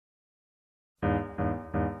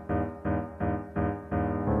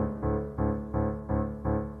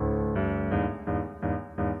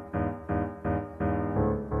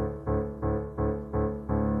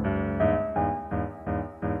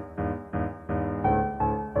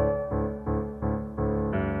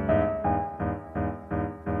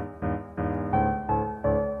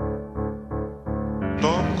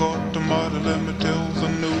to tell the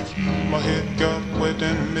news. My head got wet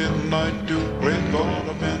in midnight dew. Red God,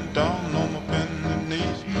 I've been down on my bending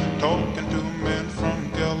knees, talking to men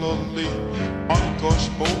from Galilee. My God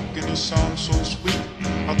spoke and he sounded so sweet.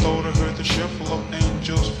 I thought I heard the shuffle of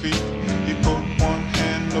angels' feet. He put one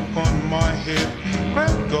hand upon my head.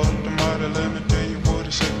 Red God Almighty, let me tell you what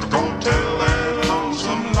he said. Go tell that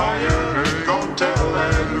lonesome liar, go tell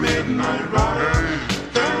that midnight rider,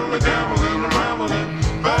 tell the gambling, rambling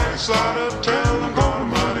backslider, tell him God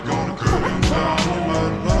Almighty gonna cut him down. He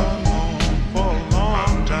might run on for a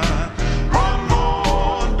long time, run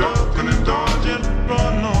on, ducking and dodging,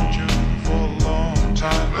 run on you for a long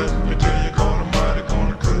time. Let me tell you, God Almighty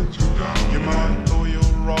gonna cut you down. You might throw your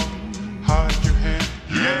rock, hide your hand,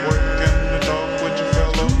 work in the dark with your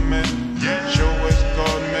fellow men. Show us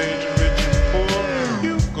God made you rich and poor.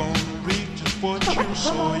 You gonna reap just what you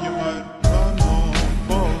sow. You might run on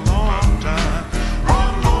for a long time,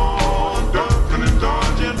 run on, ducking and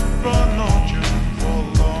dodging, run on you for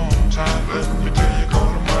a long time. Let me tell you,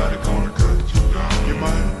 God Almighty gonna cut you down. You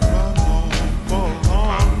might run on for a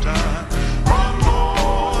long time, run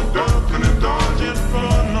on, ducking and dodging,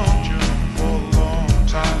 run on you for a long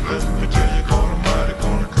time. Let me tell you, God Almighty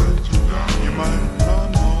gonna cut you down. You might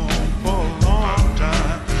run on for a long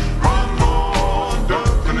time, run on,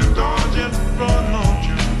 ducking and dodging, run on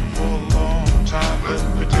you for a long time. Let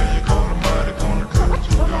me tell you, God Almighty gonna cut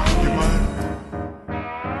you down. You might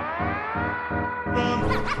run,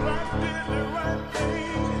 run,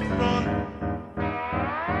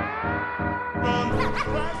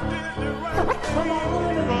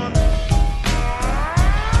 run.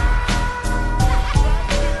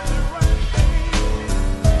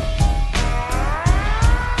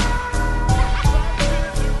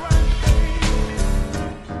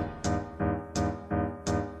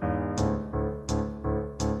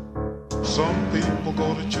 Some people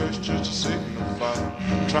go to church just to signify,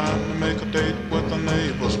 trying to make a date